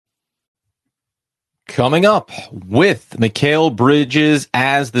Coming up with Mikal Bridges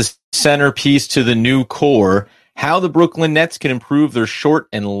as the centerpiece to the new core, how the Brooklyn Nets can improve their short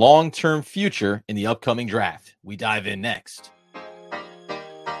and long-term future in the upcoming draft. We dive in next.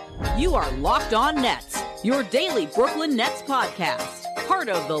 You are Locked On Nets, your daily Brooklyn Nets podcast. Part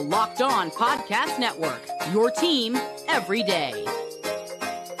of the Locked On Podcast Network, your team every day.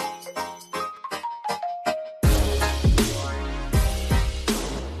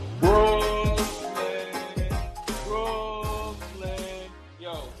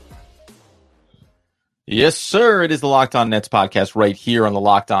 Yes, sir. It is the Locked On Nets podcast right here on the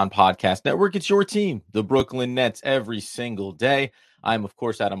Locked On Podcast Network. It's your team, the Brooklyn Nets, every single day. I'm, of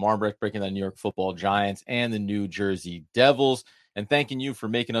course, Adam Armbrecht, breaking the New York Football Giants and the New Jersey Devils, and thanking you for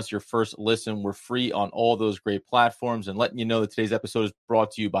making us your first listen. We're free on all those great platforms, and letting you know that today's episode is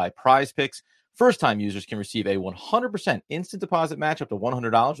brought to you by Prize Picks. First-time users can receive a 100% instant deposit match up to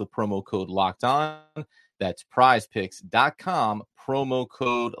 $100 with promo code Locked On. That's prizepicks.com, promo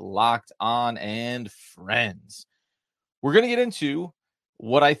code Locked On, and friends. We're going to get into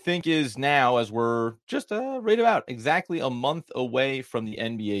what I think is now, as we're just right about exactly a month away from the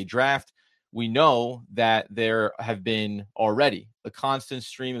NBA draft. We know that there have been already a constant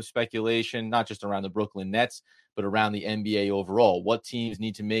stream of speculation, not just around the Brooklyn Nets, but around the NBA overall. What teams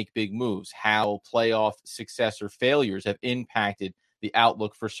need to make big moves, how playoff success or failures have impacted the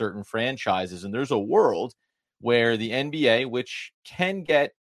outlook for certain franchises. And there's a world where the NBA, which can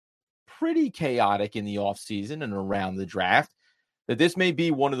get pretty chaotic in the offseason and around the draft, that this may be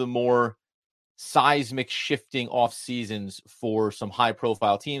one of the more seismic shifting off seasons for some high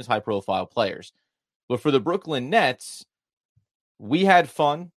profile teams, high profile players. But for the Brooklyn Nets, we had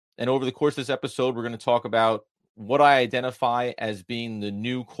fun. And over the course of this episode, we're going to talk about what I identify as being the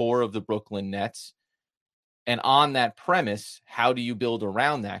new core of the Brooklyn Nets. And on that premise, how do you build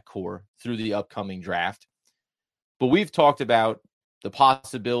around that core through the upcoming draft? But we've talked about the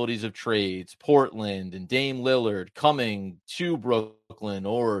possibilities of trades, Portland and Dame Lillard coming to Brooklyn,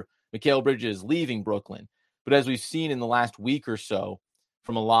 or Mikal Bridges leaving Brooklyn. But as we've seen in the last week or so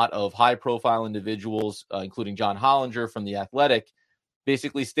from a lot of high-profile individuals, including John Hollinger from The Athletic,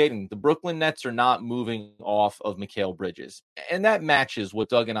 basically stating the Brooklyn Nets are not moving off of Mikal Bridges. And that matches what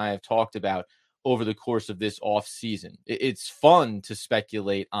Doug and I have talked about over the course of this offseason. It's fun to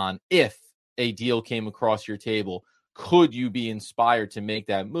speculate on if a deal came across your table, could you be inspired to make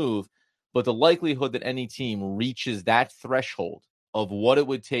that move? But the likelihood that any team reaches that threshold of what it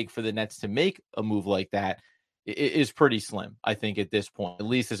would take for the Nets to make a move like that is pretty slim, I think, at this point, at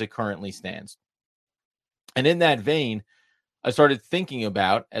least as it currently stands. And in that vein, I started thinking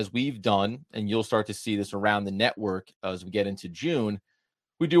about, as we've done, and you'll start to see this around the network as we get into June,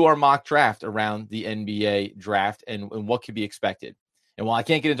 we do our mock draft around the NBA draft and what could be expected. And while I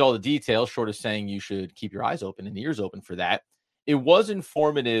can't get into all the details, short of saying you should keep your eyes open and ears open for that, it was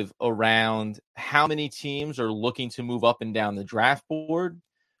informative around how many teams are looking to move up and down the draft board,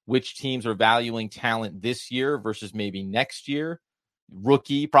 which teams are valuing talent this year versus maybe next year,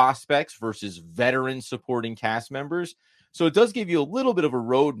 rookie prospects versus veteran supporting cast members. So it does give you a little bit of a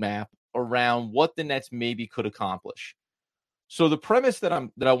roadmap around what the Nets maybe could accomplish. So the premise that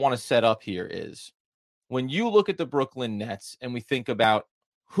I want to set up here is, when you look at the Brooklyn Nets and we think about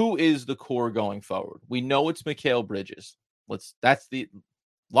who is the core going forward, we know it's Mikal Bridges.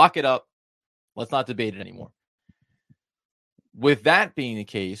 Lock it up. Let's not debate it anymore. With that being the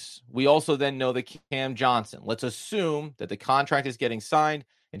case, we also then know that Cam Johnson, let's assume that the contract is getting signed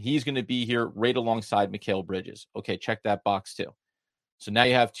and he's going to be here right alongside Mikal Bridges. Okay, check that box too. So now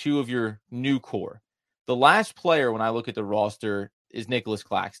you have two of your new core. The last player, when I look at the roster, is Nicholas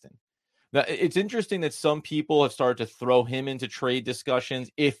Claxton. Now, it's interesting that some people have started to throw him into trade discussions.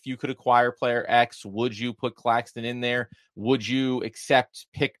 If you could acquire player X, would you put Claxton in there? Would you accept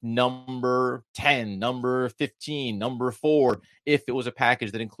pick number 10, number 15, number 4, if it was a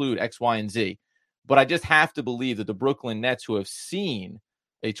package that include X, Y, and Z? But I just have to believe that the Brooklyn Nets, who have seen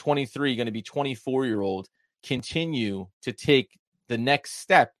a 23, going to be 24-year-old, continue to take the next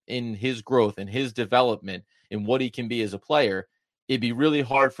step in his growth and his development and what he can be as a player, it'd be really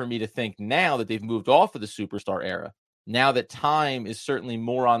hard for me to think now that they've moved off of the superstar era, now that time is certainly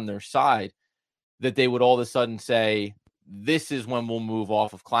more on their side, that they would all of a sudden say, this is when we'll move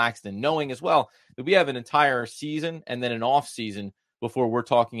off of Claxton, knowing as well that we have an entire season and then an off season before we're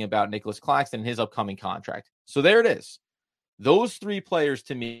talking about Nicholas Claxton and his upcoming contract. So there it is. Those three players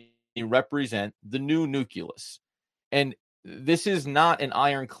to me represent the new nucleus. And this is not an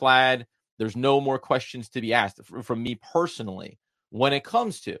ironclad, there's no more questions to be asked from me personally when it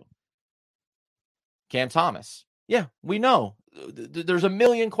comes to Cam Thomas. Yeah, we know. There's a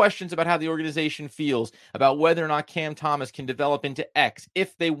million questions about how the organization feels about whether or not Cam Thomas can develop into X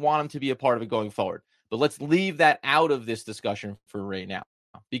if they want him to be a part of it going forward. But let's leave that out of this discussion for right now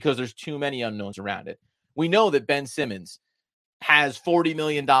because there's too many unknowns around it. We know that Ben Simmons has $40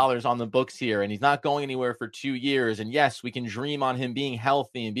 million on the books here, and he's not going anywhere for 2 years. And yes, we can dream on him being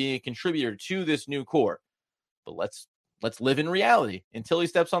healthy and being a contributor to this new core. But let's live in reality. Until he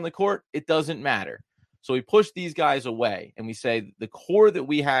steps on the court, it doesn't matter. So we push these guys away, and we say the core that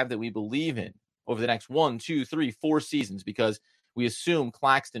we have that we believe in over the next 1, 2, 3, 4 seasons, because we assume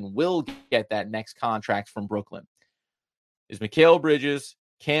Claxton will get that next contract from Brooklyn, is Mikal Bridges,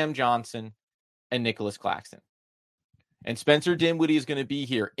 Cam Johnson, and Nicholas Claxton. And Spencer Dinwiddie is going to be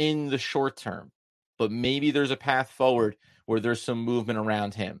here in the short term, but maybe there's a path forward where there's some movement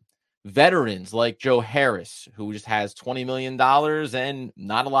around him. Veterans like Joe Harris, who just has $20 million and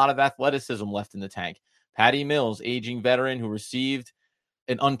not a lot of athleticism left in the tank. Patty Mills, aging veteran who received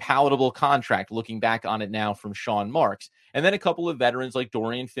an unpalatable contract, looking back on it now from Sean Marks. And then a couple of veterans like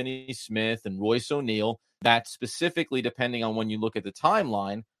Dorian Finney-Smith and Royce O'Neal that specifically, depending on when you look at the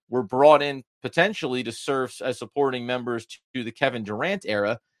timeline, were brought in potentially to serve as supporting members to the Kevin Durant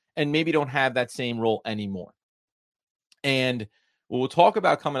era and maybe don't have that same role anymore. And what we'll talk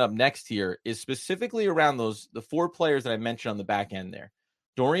about coming up next here is specifically around the 4 players that I mentioned on the back end there.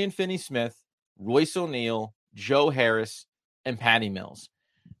 Dorian Finney-Smith, Royce O'Neal, Joe Harris, and Patty Mills.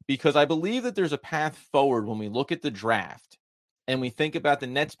 Because I believe that there's a path forward when we look at the draft and we think about the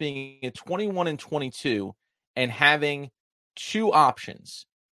Nets being at 21 and 22 and having 2 options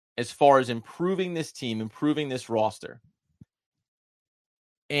as far as improving this team, improving this roster.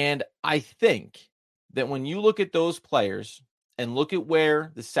 And I think that when you look at those players and look at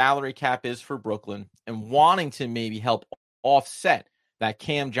where the salary cap is for Brooklyn and wanting to maybe help offset that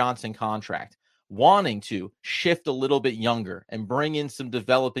Cam Johnson contract, wanting to shift a little bit younger and bring in some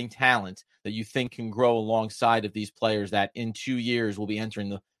developing talent that you think can grow alongside of these players that in 2 years will be entering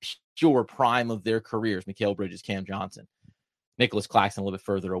the pure prime of their careers, Mikal Bridges, Cam Johnson, Nicholas Claxton a little bit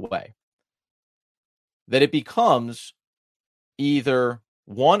further away, that it becomes either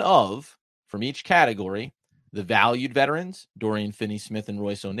one of, from each category, the valued veterans, Dorian Finney-Smith and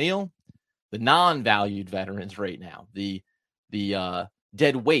Royce O'Neal, the non-valued veterans right now, the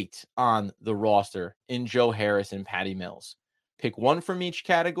dead weight on the roster in Joe Harris and Patty Mills. Pick one from each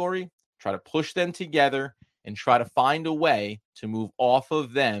category, try to push them together, and try to find a way to move off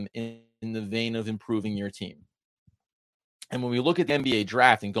of them in the vein of improving your team. And when we look at the NBA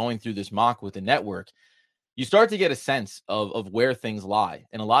draft and going through this mock with the network, you start to get a sense of where things lie.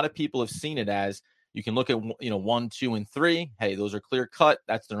 And a lot of people have seen it as you can look at 1, 2, and 3. Hey, those are clear cut.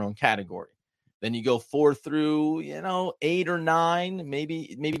 That's their own category. Then you go 4 through, 8 or 9,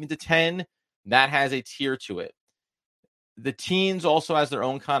 maybe even to 10. That has a tier to it. The teens also has their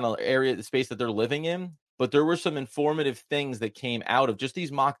own kind of area, the space that they're living in. But there were some informative things that came out of just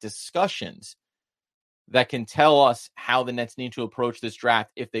these mock discussions that can tell us how the Nets need to approach this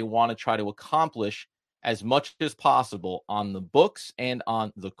draft if they want to try to accomplish as much as possible on the books and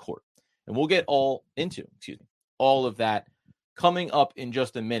on the court. And we'll get all of that coming up in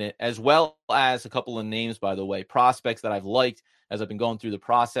just a minute, as well as a couple of names, by the way, prospects that I've liked as I've been going through the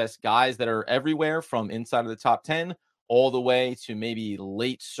process, guys that are everywhere from inside of the top 10 all the way to maybe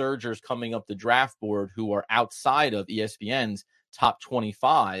late surgers coming up the draft board who are outside of ESPN's top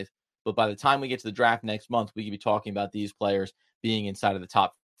 25. But by the time we get to the draft next month, we could be talking about these players being inside of the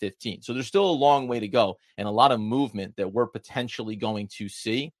top 15. So there's still a long way to go and a lot of movement that we're potentially going to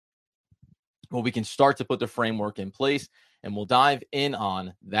see. Well, we can start to put the framework in place, and we'll dive in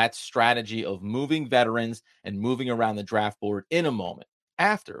on that strategy of moving veterans and moving around the draft board in a moment.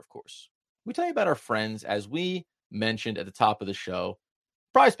 After, of course, we tell you about our friends, as we mentioned at the top of the show,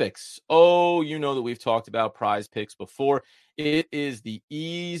 Prize Picks. Oh, you know that we've talked about Prize Picks before. It is the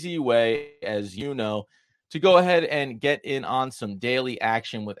easy way, as you know, to go ahead and get in on some daily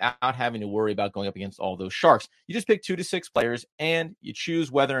action without having to worry about going up against all those sharks. You just pick 2 to 6 players and you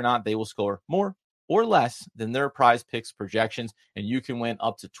choose whether or not they will score more or less than their Prize Picks projections, and you can win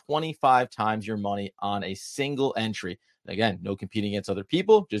up to 25 times your money on a single entry. Again, no competing against other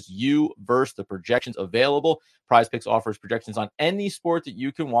people, just you versus the projections available. Prize Picks offers projections on any sport that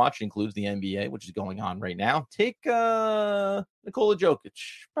you can watch, includes the NBA, which is going on right now. Take Nikola Jokic,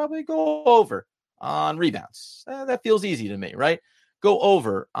 probably go over on rebounds. That feels easy to me, right? go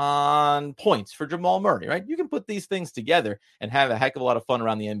over on points for Jamal Murray, right? You can put these things together and have a heck of a lot of fun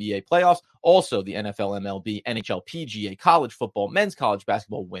around the NBA playoffs. Also, the NFL, MLB, NHL, PGA, college football, men's college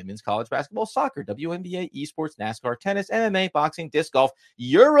basketball, women's college basketball, soccer, WNBA, esports, NASCAR, tennis, MMA, boxing, disc golf,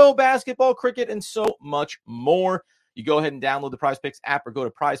 Euro basketball, cricket, and so much more. You go ahead and download the PrizePicks app or go to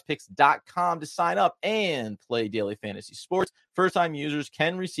prizepicks.com to sign up and play daily fantasy sports. First-time users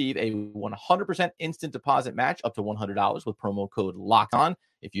can receive a 100% instant deposit match up to $100 with promo code LOCKEDON.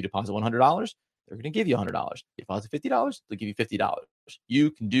 If you deposit $100, they're going to give you $100. Deposit $50, they'll give you $50.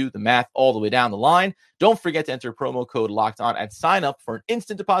 You can do the math all the way down the line. Don't forget to enter promo code LOCKEDON and sign up for an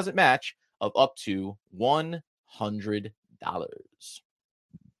instant deposit match of up to $100.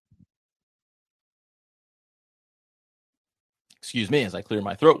 Excuse me as I clear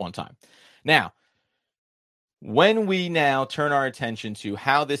my throat one time. Now, when we now turn our attention to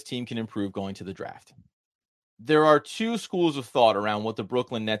how this team can improve going to the draft, there are two schools of thought around what the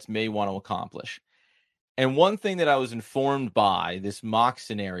Brooklyn Nets may want to accomplish. And one thing that I was informed by this mock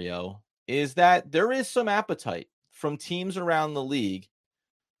scenario is that there is some appetite from teams around the league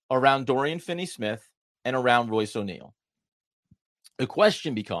around Dorian Finney-Smith and around Royce O'Neal. The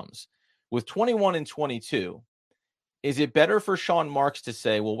question becomes, with 21 and 22, is it better for Sean Marks to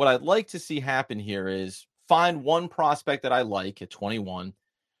say, well, what I'd like to see happen here is find one prospect that I like at 21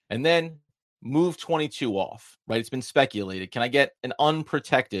 and then move 22 off, right? It's been speculated. Can I get an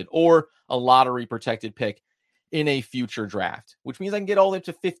unprotected or a lottery protected pick in a future draft, which means I can get all the way up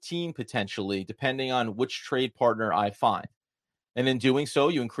to 15 potentially, depending on which trade partner I find. And in doing so,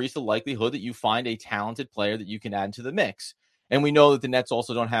 you increase the likelihood that you find a talented player that you can add into the mix. And we know that the Nets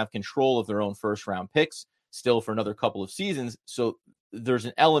also don't have control of their own first round picks still for another couple of seasons. So there's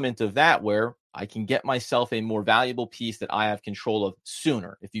an element of that where I can get myself a more valuable piece that I have control of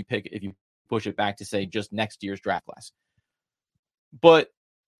sooner if you push it back to, say, just next year's draft class. But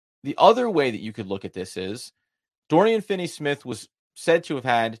the other way that you could look at this is Dorian Finney-Smith was said to have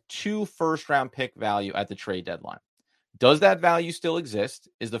had 2 first-round pick value at the trade deadline. Does that value still exist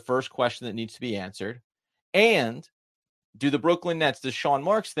is the first question that needs to be answered. And do the Brooklyn Nets, does Sean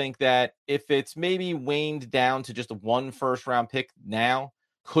Marks think that if it's maybe waned down to just 1 first-round pick now,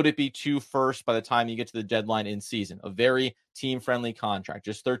 could it be 2 firsts by the time you get to the deadline in season? A very team-friendly contract,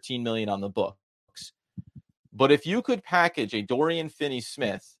 just $13 million on the books. But if you could package a Dorian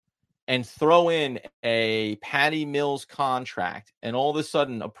Finney-Smith and throw in a Patty Mills contract and all of a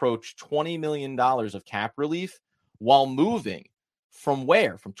sudden approach $20 million of cap relief while moving from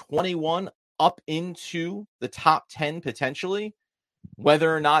where? From 21 up into the top 10 potentially,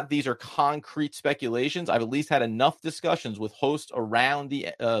 whether or not these are concrete speculations. I've at least had enough discussions with hosts around the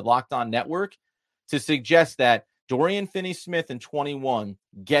Locked On Network to suggest that Dorian Finney-Smith in 21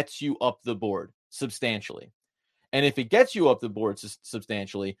 gets you up the board substantially. And if it gets you up the board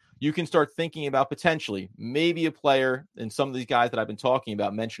substantially, you can start thinking about potentially maybe a player, and some of these guys that I've been talking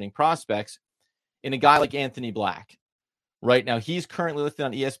about mentioning prospects, in a guy like Anthony Black. Right now, he's currently listed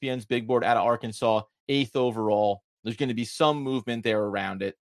on ESPN's big board out of Arkansas, 8th overall. There's going to be some movement there around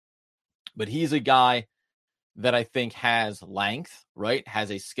it. But he's a guy that I think has length, right? Has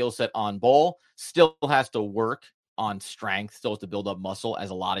a skill set on ball, still has to work on strength, still has to build up muscle,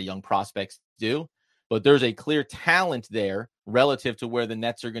 as a lot of young prospects do. But there's a clear talent there relative to where the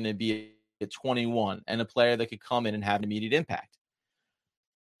Nets are going to be at 21 and a player that could come in and have an immediate impact.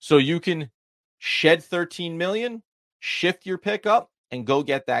 So you can shed $13 million, shift your pick up, and go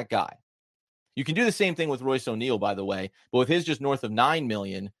get that guy. You can do the same thing with Royce O'Neal, by the way, but with his just north of $9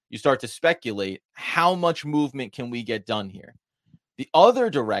 million, you start to speculate how much movement can we get done here. The other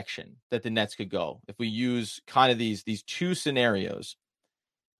direction that the Nets could go, if we use kind of these 2 scenarios,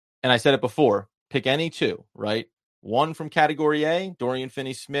 and I said it before, pick any 2, right? One from category A, Dorian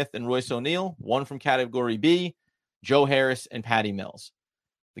Finney-Smith and Royce O'Neal. One from category B, Joe Harris and Patty Mills.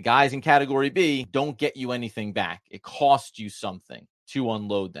 The guys in category B don't get you anything back. It costs you something to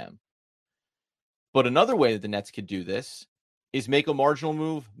unload them. But another way that the Nets could do this is make a marginal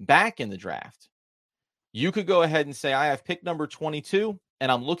move back in the draft. You could go ahead and say, I have pick number 22,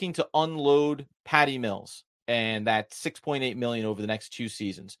 and I'm looking to unload Patty Mills and that $6.8 million over the next 2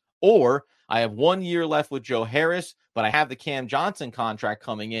 seasons. Or I have 1 year left with Joe Harris, but I have the Cam Johnson contract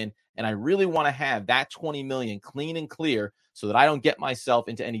coming in, and I really want to have that $20 million clean and clear so that I don't get myself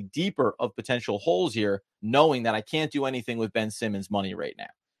into any deeper of potential holes here, knowing that I can't do anything with Ben Simmons' money right now.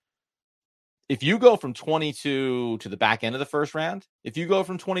 If you go from 22 to the back end of the first round, if you go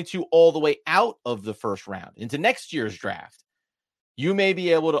from 22 all the way out of the first round into next year's draft, you may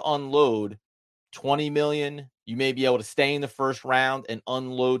be able to unload $20 million. You may be able to stay in the first round and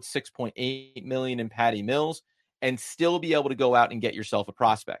unload $6.8 million in Patty Mills. and still be able to go out and get yourself a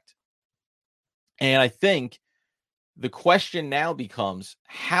prospect. And I think the question now becomes,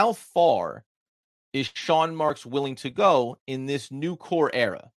 how far is Sean Marks willing to go in this new core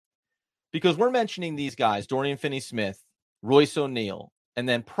era? Because we're mentioning these guys, Dorian Finney-Smith, Royce O'Neal, and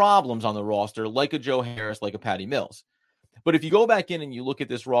then problems on the roster like a Joe Harris, like a Patty Mills. But if you go back in and you look at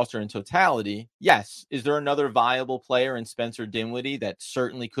this roster in totality, yes, is there another viable player in Spencer Dinwiddie that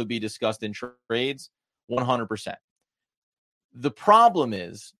certainly could be discussed in trades? 100%. The problem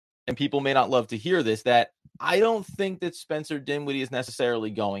is, and people may not love to hear this, that I don't think that Spencer Dinwiddie is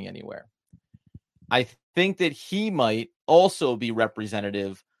necessarily going anywhere. I think that he might also be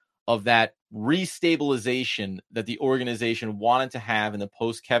representative of that restabilization that the organization wanted to have in the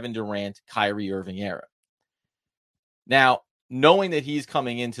post-Kevin Durant, Kyrie Irving era. Now, knowing that he's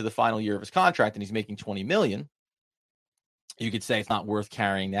coming into the final year of his contract and he's making $20 million, you could say it's not worth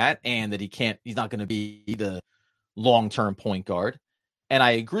carrying that and that he's not going to be the long-term point guard. And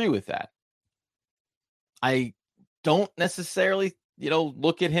I agree with that. I don't necessarily,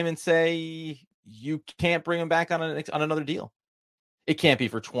 look at him and say you can't bring him back on another deal. It can't be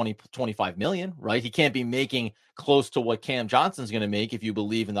for 20, 25 million, right? He can't be making close to what Cam Johnson's going to make if you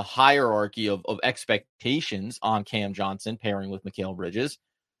believe in the hierarchy of expectations on Cam Johnson pairing with Mikal Bridges.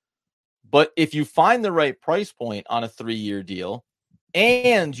 But if you find the right price point on a 3-year deal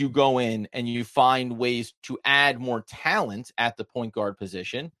and you go in and you find ways to add more talent at the point guard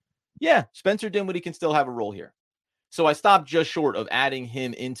position, yeah, Spencer Dinwiddie can still have a role here. So I stopped just short of adding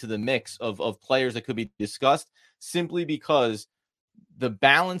him into the mix of players that could be discussed, simply because the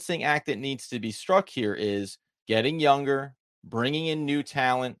balancing act that needs to be struck here is getting younger, bringing in new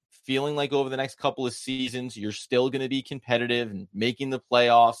talent, feeling like over the next couple of seasons, you're still going to be competitive and making the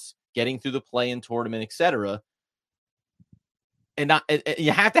playoffs, getting through the play-in tournament, etc. And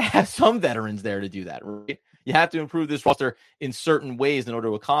you have to have some veterans there to do that, right? You have to improve this roster in certain ways in order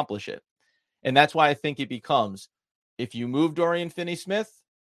to accomplish it. And that's why I think it becomes, if you move Dorian Finney-Smith,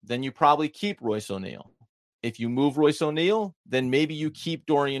 then you probably keep Royce O'Neal. If you move Royce O'Neal, then maybe you keep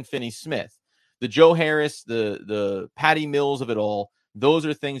Dorian Finney-Smith. The Joe Harris, the Patty Mills of it all, those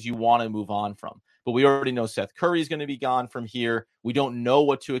are things you want to move on from. But we already know Seth Curry is going to be gone from here. We don't know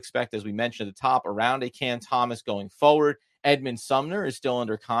what to expect, as we mentioned at the top, around a Cam Thomas going forward. Edmund Sumner is still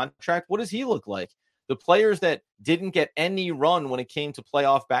under contract. What does he look like? The players that didn't get any run when it came to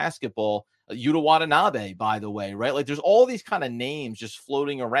playoff basketball, Yuta Watanabe, by the way, right? Like, there's all these kind of names just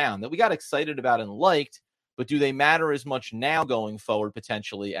floating around that we got excited about and liked, but do they matter as much now going forward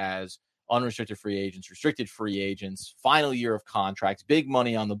potentially as unrestricted free agents, restricted free agents, final year of contracts, big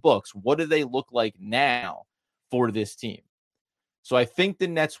money on the books? What do they look like now for this team? So I think the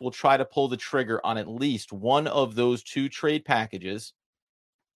Nets will try to pull the trigger on at least one of those two trade packages.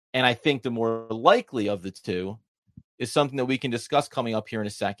 And I think the more likely of the two is something that we can discuss coming up here in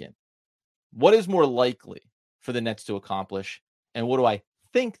a second. What is more likely for the Nets to accomplish, and what do I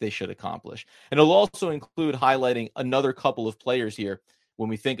think they should accomplish? And it'll also include highlighting another couple of players here when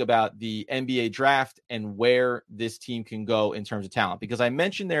we think about the NBA draft and where this team can go in terms of talent. Because I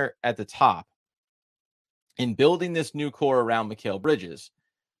mentioned there at the top, in building this new core around Mikal Bridges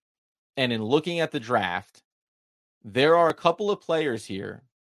and in looking at the draft, there are a couple of players here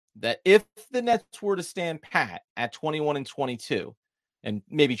that if the Nets were to stand pat at 21 and 22, and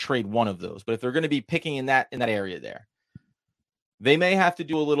maybe trade one of those, but if they're going to be picking in that area there, they may have to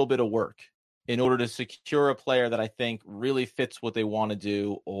do a little bit of work in order to secure a player that I think really fits what they want to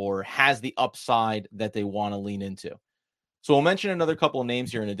do or has the upside that they want to lean into. So we'll mention another couple of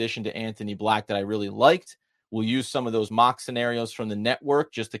names here in addition to Anthony Black that I really liked. We'll use some of those mock scenarios from the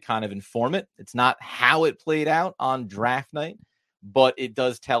network just to kind of inform it. It's not how it played out on draft night, but it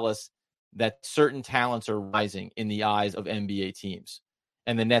does tell us that certain talents are rising in the eyes of NBA teams.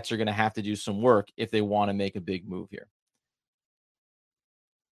 And the Nets are going to have to do some work if they want to make a big move here.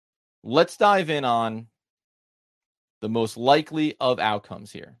 Let's dive in on the most likely of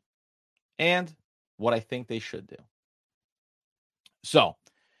outcomes here and what I think they should do. So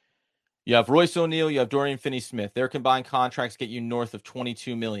you have Royce O'Neal, you have Dorian Finney-Smith. Their combined contracts get you north of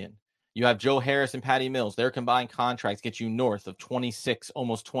 $22 million. You have Joe Harris and Patty Mills. Their combined contracts get you north of 26,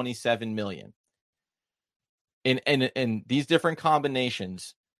 almost 27 million. In these different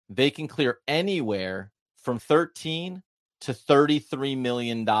combinations, they can clear anywhere from $13 to $33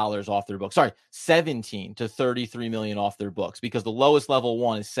 million off their books. Sorry, 17 to 33 million off their books, because the lowest level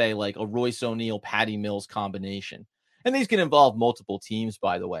one is, say, like a Royce O'Neal, Patty Mills combination. And these can involve multiple teams,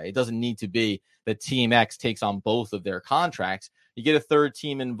 by the way. It doesn't need to be that Team X takes on both of their contracts. You get a third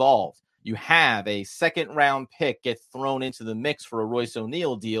team involved. you have a second-round pick get thrown into the mix for a Royce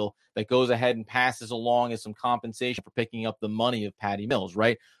O'Neal deal that goes ahead and passes along as some compensation for picking up the money of Patty Mills,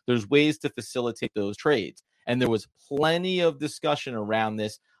 right? There's ways to facilitate those trades. And there was plenty of discussion around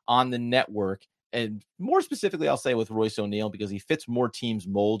this on the network. And more specifically, I'll say with Royce O'Neal, because he fits more teams'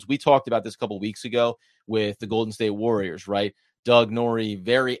 molds. We talked about this a couple weeks ago with the Golden State Warriors, right? Doug Norrie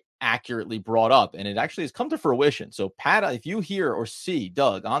very accurately brought up, and it actually has come to fruition. So, Pat, if you hear or see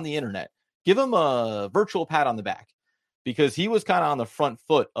Doug on the internet, give him a virtual pat on the back, because he was kind of on the front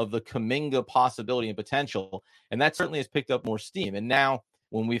foot of the Kuminga possibility and potential, and that certainly has picked up more steam. And now,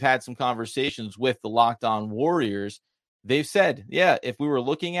 when we've had some conversations with the Locked On Warriors, they've said, yeah, if we were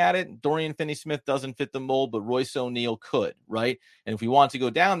looking at it, Dorian Finney-Smith doesn't fit the mold, but Royce O'Neal could, right? And if we want to go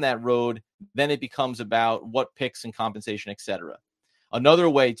down that road, then it becomes about what picks and compensation, etc. Another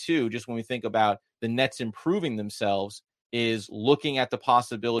way, too, just when we think about the Nets improving themselves, is looking at the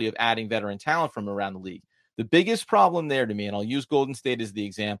possibility of adding veteran talent from around the league. The biggest problem there to me, and I'll use Golden State as the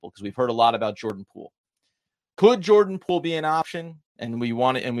example because we've heard a lot about Jordan Poole. Could Jordan Poole be an option? And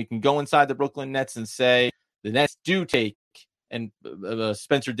we can go inside the Brooklyn Nets and say the Nets do take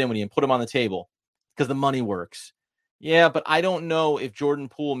Spencer Dinwiddie and put him on the table because the money works. Yeah, but I don't know if Jordan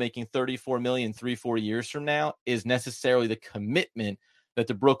Poole making $34 million 3-4 years from now is necessarily the commitment that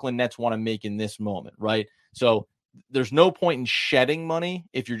the Brooklyn Nets want to make in this moment, right? So there's no point in shedding money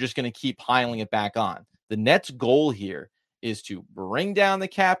if you're just going to keep piling it back on. The Nets' goal here is to bring down the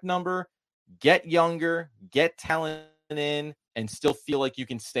cap number, get younger, get talent in, and still feel like you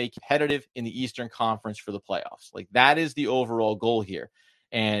can stay competitive in the Eastern Conference for the playoffs. Like, that is the overall goal here.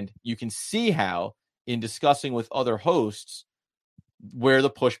 And you can see how, in discussing with other hosts, where the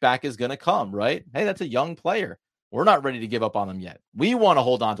pushback is going to come, right? Hey, that's a young player. We're not ready to give up on them yet. We want to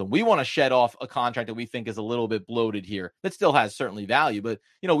hold on to him. We want to shed off a contract that we think is a little bit bloated here. That still has certainly value, but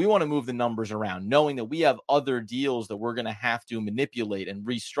we want to move the numbers around, knowing that we have other deals that we're going to have to manipulate and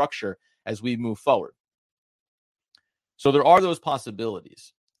restructure as we move forward. So there are those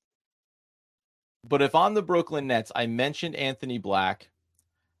possibilities. But if on the Brooklyn Nets, I mentioned Anthony Black,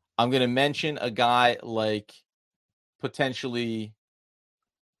 I'm going to mention a guy like potentially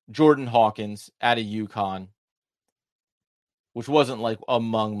Jordan Hawkins out of UConn, which wasn't like I'm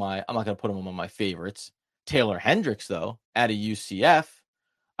not going to put him among my favorites. Taylor Hendricks, though, out of UCF,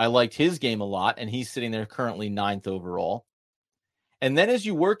 I liked his game a lot, and he's sitting there currently 9th overall. And then as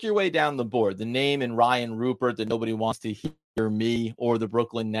you work your way down the board, the name in Ryan Rupert that nobody wants to hear me or the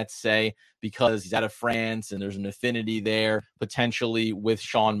Brooklyn Nets say because he's out of France and there's an affinity there potentially with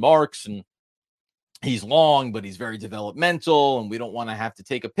Sean Marks, and he's long, but he's very developmental, and we don't want to have to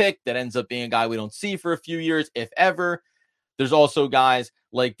take a pick that ends up being a guy we don't see for a few years, if ever. There's also guys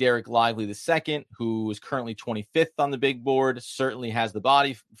like Derek Lively II, who is currently 25th on the big board, certainly has the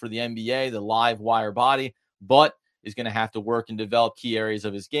body for the NBA, the live wire body, but is going to have to work and develop key areas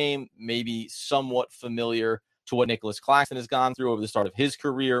of his game, maybe somewhat familiar to what Nicholas Claxton has gone through over the start of his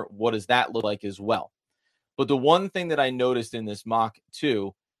career. What does that look like as well? But the one thing that I noticed in this mock,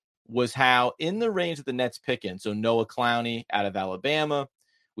 too, was how in the range that the Nets pick in, so Noah Clowney out of Alabama,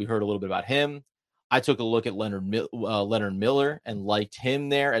 we heard a little bit about him. I took a look at Leonard Miller and liked him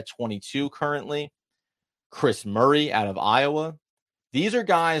there at 22 currently. Chris Murray out of Iowa. These are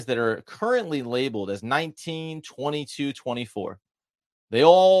guys that are currently labeled as 19, 22, 24. They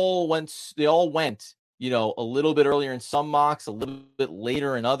all went, a little bit earlier in some mocks, a little bit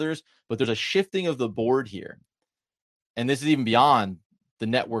later in others, but there's a shifting of the board here. And this is even beyond the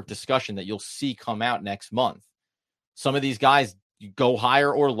network discussion that you'll see come out next month. Some of these guys go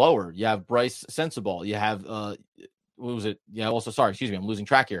higher or lower. You have Bryce Sensabaugh. You have, what was it? Yeah, also, sorry, excuse me, I'm losing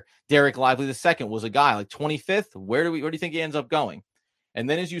track here. Derek Lively II was a guy like 25th. Where do you think he ends up going? And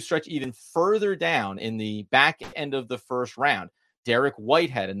then as you stretch even further down in the back end of the first round, Derek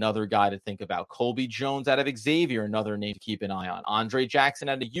Whitehead, another guy to think about. Colby Jones out of Xavier, another name to keep an eye on. Andre Jackson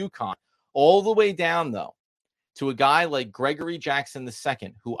out of UConn. All the way down, though, to a guy like Gregory Jackson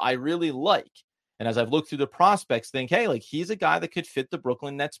II, who I really like. And as I've looked through the prospects, think, hey, like he's a guy that could fit the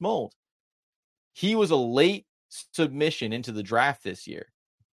Brooklyn Nets mold. He was a late submission into the draft this year.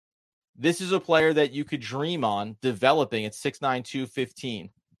 This is a player that you could dream on developing at 6'9", 215,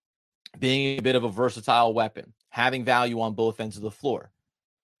 being a bit of a versatile weapon, having value on both ends of the floor.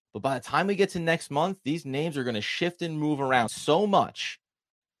 But by the time we get to next month, these names are going to shift and move around so much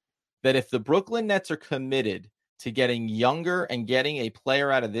that if the Brooklyn Nets are committed to getting younger and getting a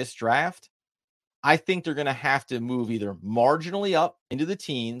player out of this draft, I think they're going to have to move either marginally up into the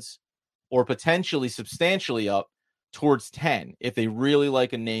teens or potentially substantially up towards 10 if they really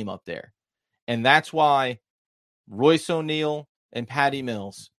like a name up there. And that's why Royce O'Neal, and Patty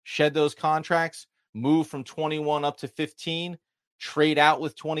Mills. Shed those contracts, move from 21 up to 15, trade out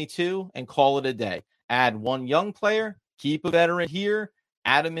with 22, and call it a day. Add one young player, keep a veteran here,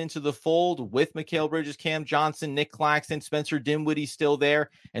 add him into the fold with Mikal Bridges, Cam Johnson, Nick Claxton, Spencer Dinwiddie still there,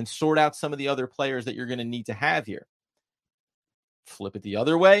 and sort out some of the other players that you're going to need to have here. Flip it the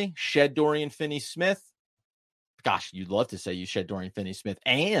other way, shed Dorian Finney-Smith. Gosh, you'd love to say you shed Dorian Finney-Smith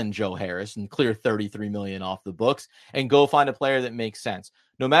and Joe Harris and clear $33 million off the books and go find a player that makes sense.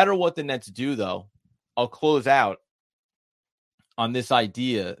 No matter what the Nets do, though, I'll close out on this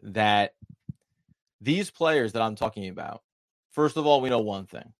idea that these players that I'm talking about, first of all, we know one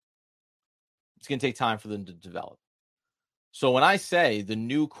thing. It's going to take time for them to develop. So when I say the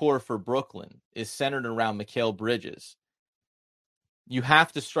new core for Brooklyn is centered around Mikal Bridges, you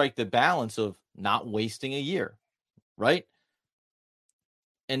have to strike the balance of not wasting a year, right?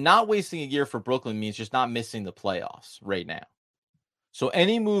 And not wasting a year for Brooklyn means just not missing the playoffs right now. So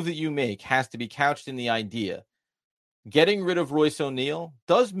any move that you make has to be couched in the idea getting rid of Royce O'Neal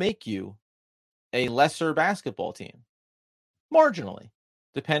does make you a lesser basketball team, marginally,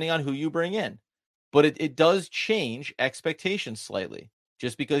 depending on who you bring in. But it does change expectations slightly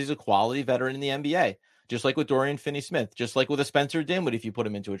just because he's a quality veteran in the NBA. Just like with Dorian Finney-Smith, just like with a Spencer Dinwiddie if you put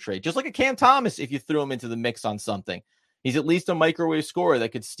him into a trade, just like a Cam Thomas if you threw him into the mix on something. He's at least a microwave scorer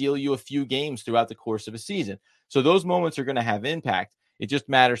that could steal you a few games throughout the course of a season. So those moments are going to have impact. It just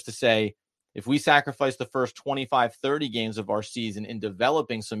matters to say, if we sacrifice the first 25, 30 games of our season in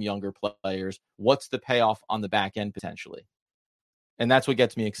developing some younger players, what's the payoff on the back end potentially? And that's what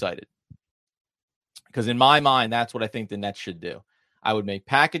gets me excited. Because in my mind, that's what I think the Nets should do. I would make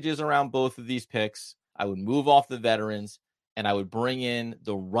packages around both of these picks. I would move off the veterans, and I would bring in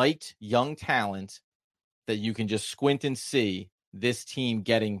the right young talent that you can just squint and see this team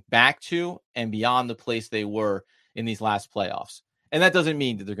getting back to and beyond the place they were in these last playoffs. And that doesn't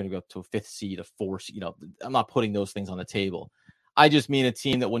mean that they're going to go up to a fifth seed, a fourth. I'm not putting those things on the table. I just mean a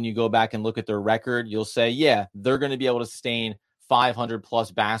team that when you go back and look at their record, you'll say, yeah, they're going to be able to sustain 500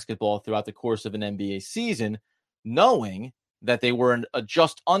 plus basketball throughout the course of an NBA season, knowing that they were a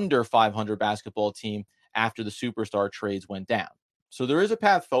just under 500 basketball team after the superstar trades went down. So there is a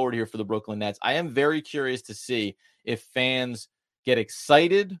path forward here for the Brooklyn Nets. I am very curious to see if fans get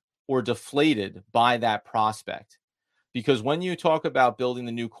excited or deflated by that prospect. Because when you talk about building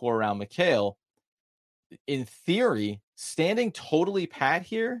the new core around Mikal, in theory, standing totally pat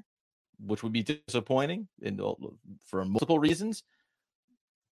here, which would be disappointing for multiple reasons,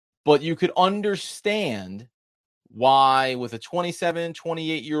 but you could understand why with a 27,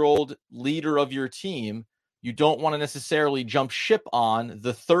 28-year-old leader of your team, you don't want to necessarily jump ship on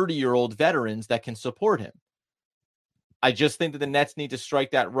the 30-year-old veterans that can support him. I just think that the Nets need to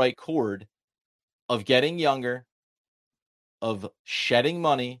strike that right chord of getting younger, of shedding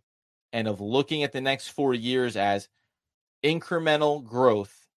money, and of looking at the next 4 years as incremental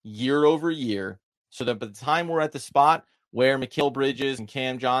growth year over year, so that by the time we're at the spot where Mikal Bridges and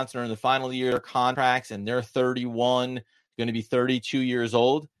Cam Johnson are in the final year of their contracts and they're 31, going to be 32 years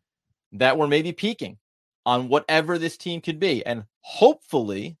old, that we're maybe peaking on whatever this team could be. And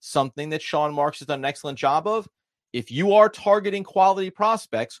hopefully something that Sean Marks has done an excellent job of, if you are targeting quality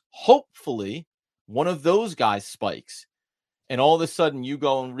prospects, hopefully one of those guys spikes. And all of a sudden you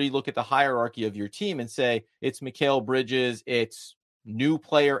go and relook at the hierarchy of your team and say, it's Mikal Bridges, it's new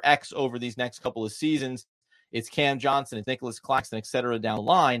player X over these next couple of seasons, it's Cam Johnson, it's Nicholas Claxton, et cetera, down the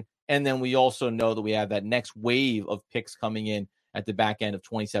line. And then we also know that we have that next wave of picks coming in at the back end of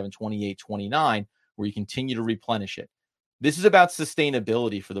 27, 28, 29, where you continue to replenish it. This is about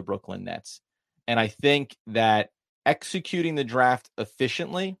sustainability for the Brooklyn Nets. And I think that executing the draft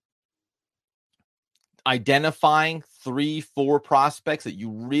efficiently, identifying 3-4 prospects that you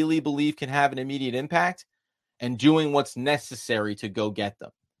really believe can have an immediate impact, and doing what's necessary to go get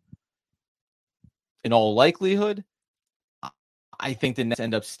them. In all likelihood, I think the Nets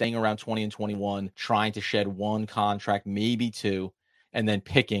end up staying around 20 and 21, trying to shed one contract, maybe two, and then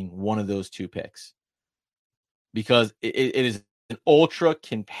picking one of those two picks. Because it is an ultra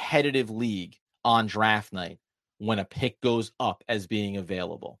competitive league on draft night when a pick goes up as being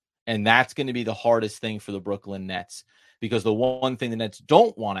available. And that's going to be the hardest thing for the Brooklyn Nets, because the one thing the Nets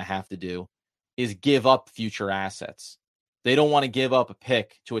don't want to have to do is give up future assets. They don't want to give up a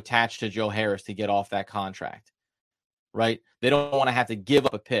pick to attach to Joe Harris to get off that contract, right? They don't want to have to give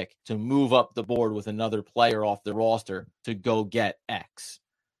up a pick to move up the board with another player off the roster to go get X.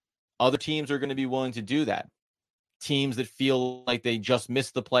 Other teams are going to be willing to do that. Teams that feel like they just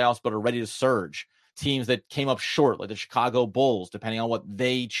missed the playoffs but are ready to surge. Teams that came up short, like the Chicago Bulls, depending on what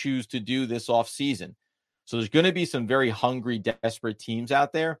they choose to do this offseason. So there's going to be some very hungry, desperate teams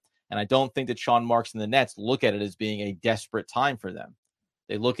out there. And I don't think that Sean Marks and the Nets look at it as being a desperate time for them.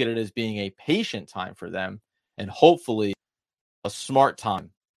 They look at it as being a patient time for them and hopefully a smart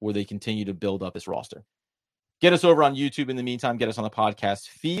time where they continue to build up this roster. Get us over on YouTube in the meantime. Get us on the podcast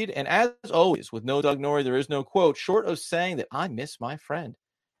feed. And as always, with no Doug Norrie, there is no quote short of saying that I miss my friend.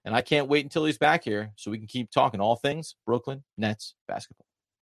 And I can't wait until he's back here so we can keep talking all things Brooklyn Nets basketball.